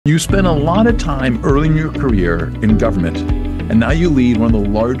You spent a lot of time early in your career in government, and now you lead one of the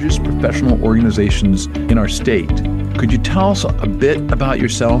largest professional organizations in our state. Could you tell us a bit about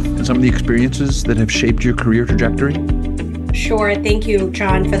yourself and some of the experiences that have shaped your career trajectory? Sure. Thank you,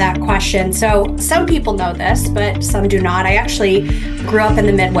 John, for that question. So some people know this, but some do not. I actually grew up in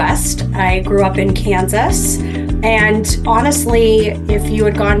the Midwest. I grew up in Kansas. And honestly, if you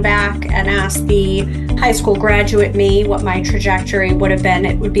had gone back and asked the high school graduate me what my trajectory would have been,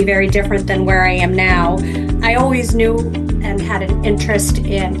 it would be very different than where I am now. I always knew and had an interest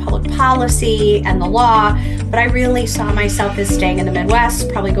in public policy and the law, but I really saw myself as staying in the Midwest,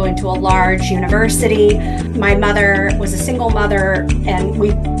 probably going to a large university. My mother was a single mother, and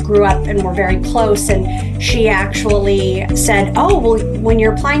we grew up and were very close, and she actually said, oh, well, when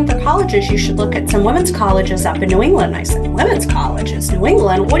you're applying for colleges, you should look at some women's colleges up in New England. I said, women's colleges, New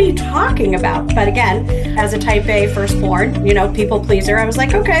England? What are you talking about? But again, as a type A firstborn, people pleaser, I was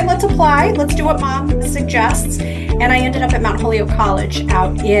like, okay, let's apply. Let's do what mom suggests. And I ended up at Mount Holyoke College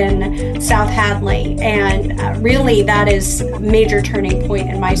out in South Hadley. And really, that is a major turning point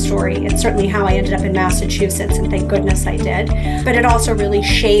in my story. It's certainly how I ended up in Massachusetts, and thank goodness I did. But it also really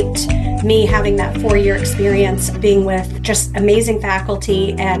shaped me having that 4-year experience being with just amazing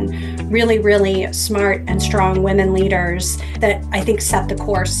faculty and really, really smart and strong women leaders that I think set the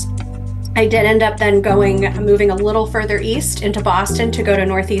course. I did end up then moving a little further east into Boston to go to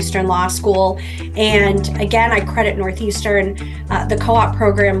Northeastern Law School. And again, I credit Northeastern. The co-op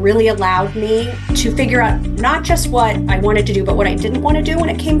program really allowed me to figure out not just what I wanted to do, but what I didn't want to do when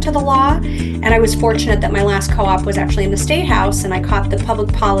it came to the law. And I was fortunate that my last co-op was actually in the State House, and I caught the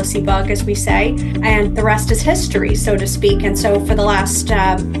public policy bug, as we say, and the rest is history, so to speak. And so for the last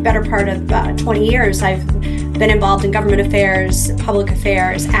better part of 20 years, I've been involved in government affairs, public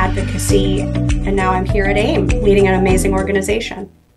affairs, advocacy, and now I'm here at AIM, leading an amazing organization.